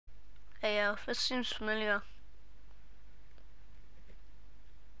Hey, this seems familiar.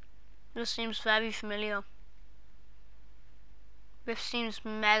 This seems very familiar. This seems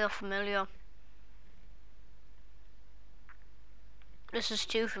mega familiar. This is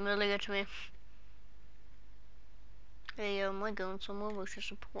too familiar to me. Hey, am I going somewhere which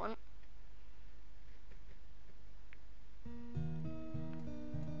is important?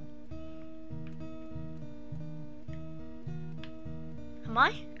 Am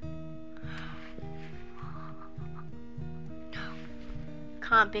I? No.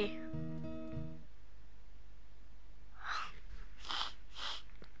 Can't be.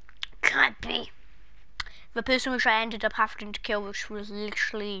 Can't be. The person which I ended up having to kill, which was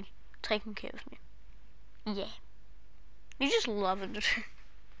literally taking care of me. Yeah. You just love it.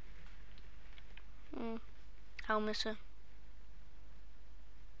 I'll miss her.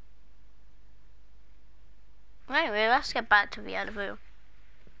 Anyway, let's get back to the elevator.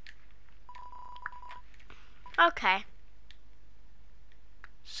 Okay.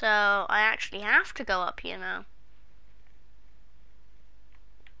 So, I actually have to go up here now.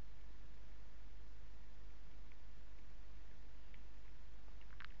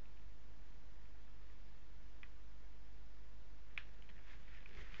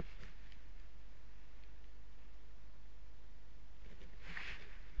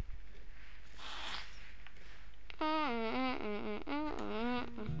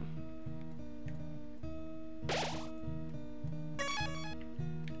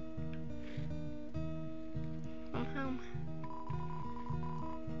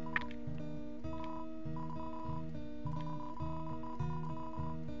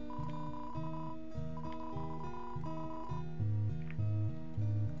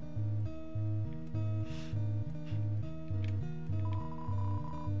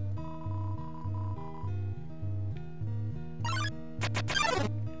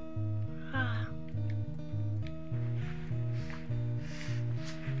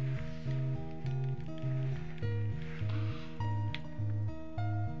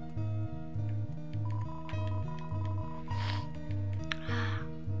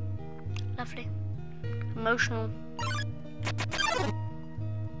 Lovely. Emotional.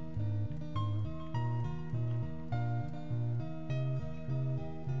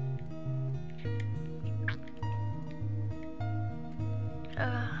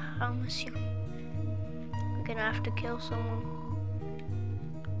 I'll miss you. We're gonna have to kill someone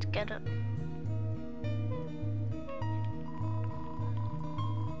to get it.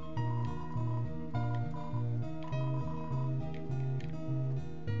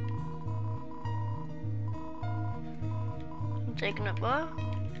 I'm taking it back.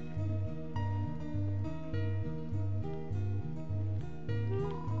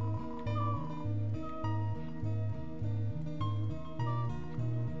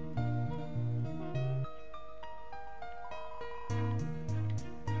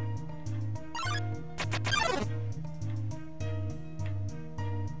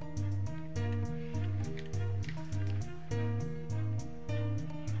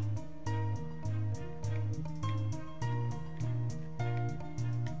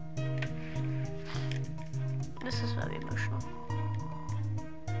 This is very emotional.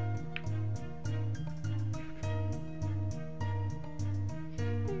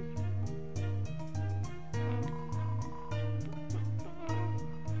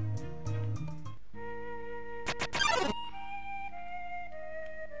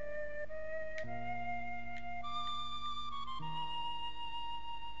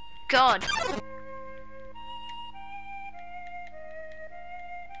 God.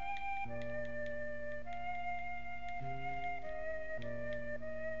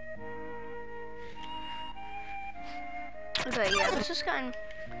 Okay, yeah, this is kind of...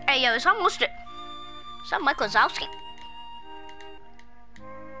 Hey, yo, it's almost it. Is that Mike Wazowski?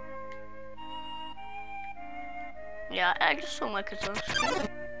 Yeah, I just saw Mike Wazowski.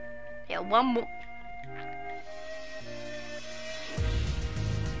 Yeah, one more.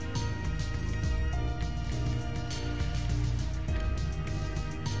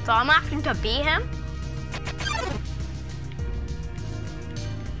 So I'm having to beat him?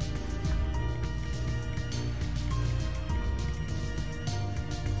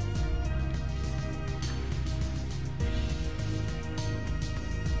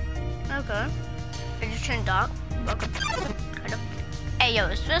 Okay. It just turned dark. Welcome. Kind of. Hey, yo,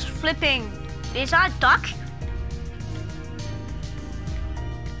 is this flipping? Is that a duck?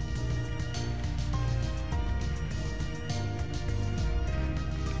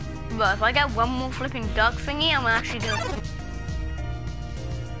 But if I get one more flipping duck thingy, I'm actually gonna...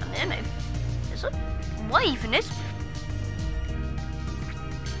 I'm there, maybe. Is it? What even is?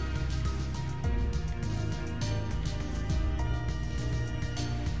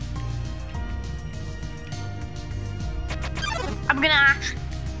 I'm gonna actually...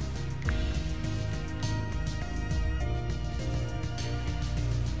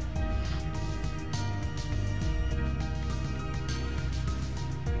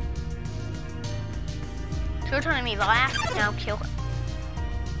 So you're telling me that I have to now kill her?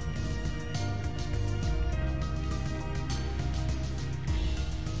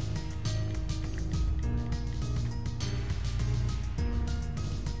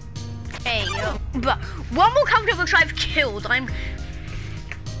 Hey, yo. But one more character which I've killed, I'm...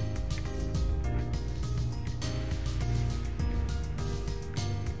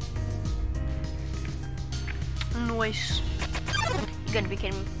 Nice. You gotta be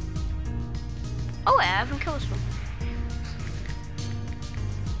kidding me. Oh, I haven't killed this one.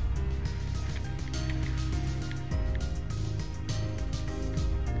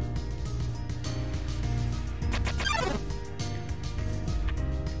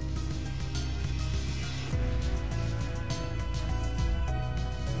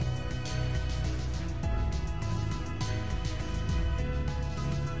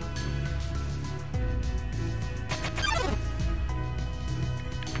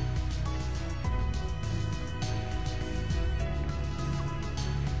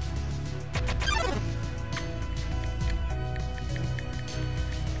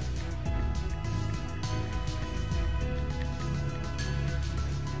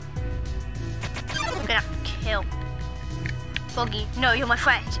 Kill. Foggy, no, you're my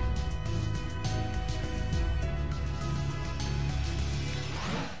friend.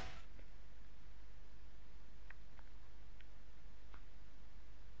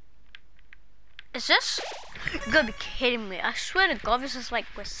 Is this? You gotta be kidding me. I swear to God, this is like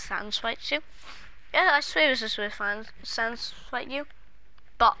where Sans fights you. Yeah, I swear this is where Sans fight you.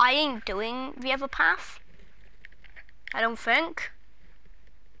 But I ain't doing the other path. I don't think.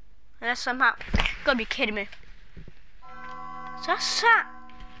 Unless somehow... You gotta be kidding me. That's that.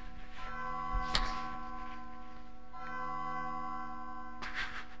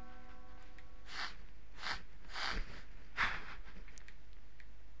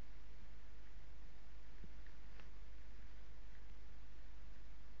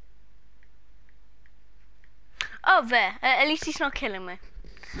 Oh, there. At least he's not killing me.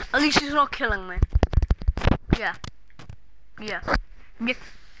 At least he's not killing me. Yeah. Yeah. Yeah.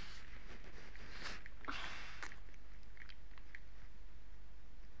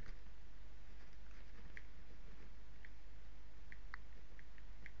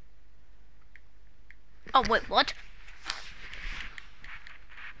 Oh, wait, what?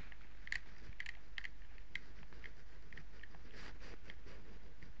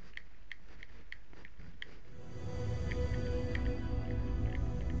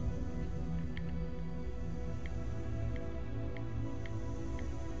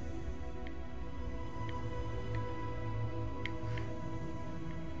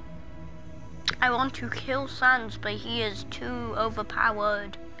 I want to kill Sans, but he is too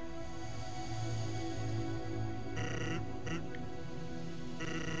overpowered.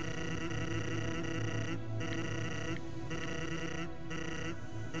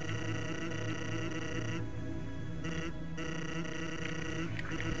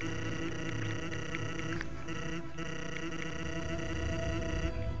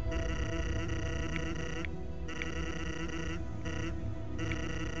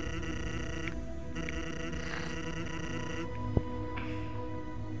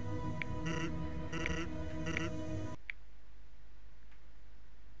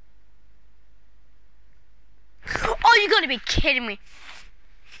 Oh, you gotta be kidding me.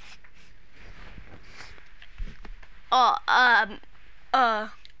 Oh,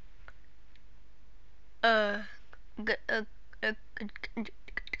 no,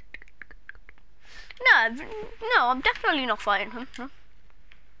 I'm definitely not fighting him. No?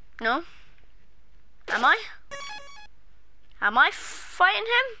 No? Am I? Am I fighting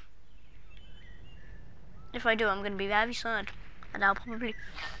him? If I do, I'm gonna be very sad. And I'll probably...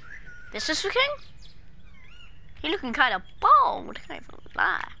 This is the king? You're looking kind of bold, I can't even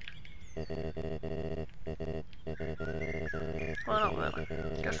lie. Well, not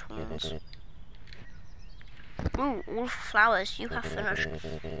really, just ones. Ooh, all flowers, you have finished.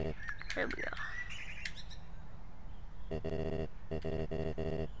 There we are.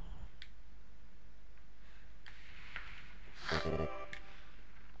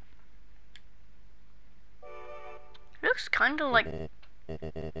 Looks kind of like...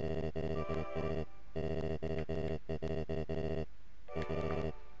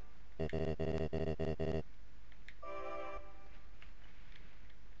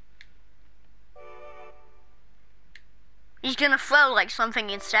 He's gonna throw like something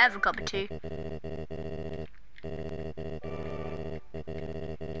instead of a cup of tea.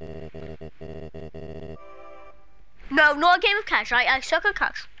 No, not a game of catch. I suck at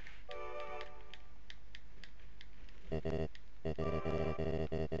catch.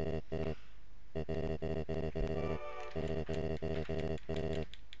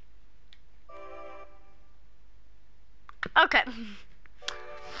 Okay.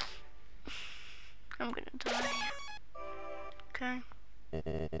 I'm gonna die. Okay.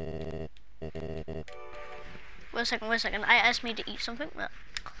 Wait a second. I asked me to eat something.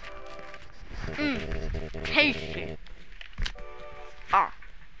 Tasty. Ah.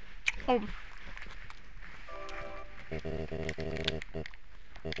 Oh.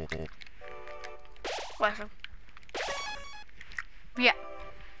 Wait a second. Yeah.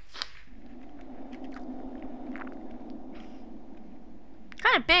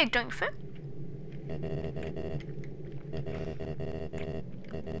 Kind of big, don't you think?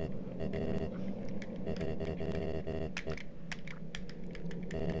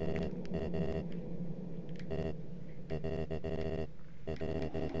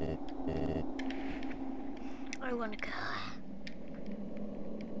 I wanna go.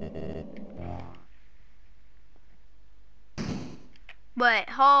 Wait,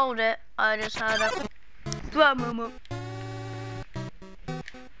 hold it. I just had a moment.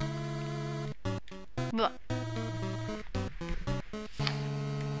 What?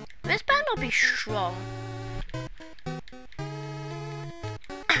 This better not be strong.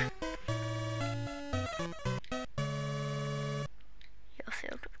 You're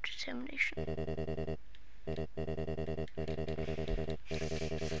filled with determination.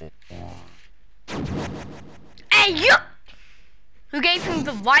 Hey, you! Who gave him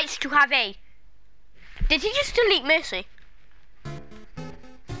the rights to have a... Did he just delete Missy?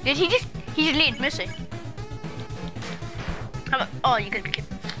 Did he just... He deleted Missy. How about... Oh, you could...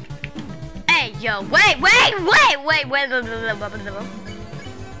 Hey, yo, wait.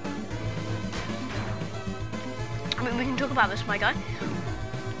 I mean, we can talk about this, my guy.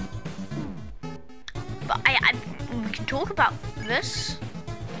 But we can talk about this.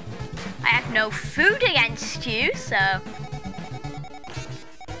 I have no food against you, so...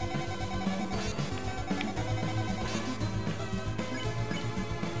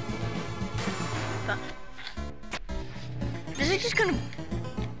 But... This is just gonna...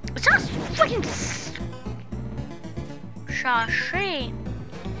 It sounds fucking... Shashi.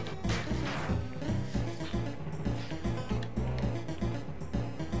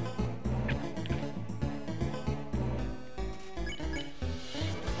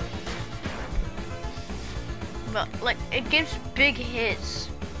 But like it gives big hits,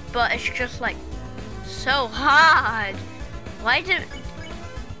 but it's just like so hard. Why did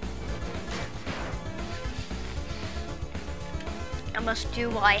I must do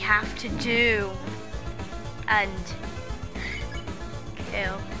what I have to do and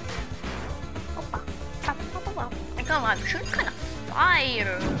kill. I can't lie, I'm shooting kind of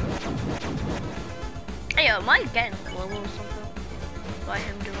fire. Hey yo, am I getting low or something by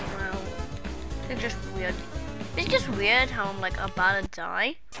him doing well? It's just weird. It's just weird how I'm like about to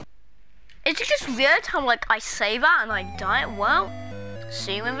die. It's just weird how like I say that and I die. Well,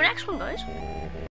 see you in the next one, guys.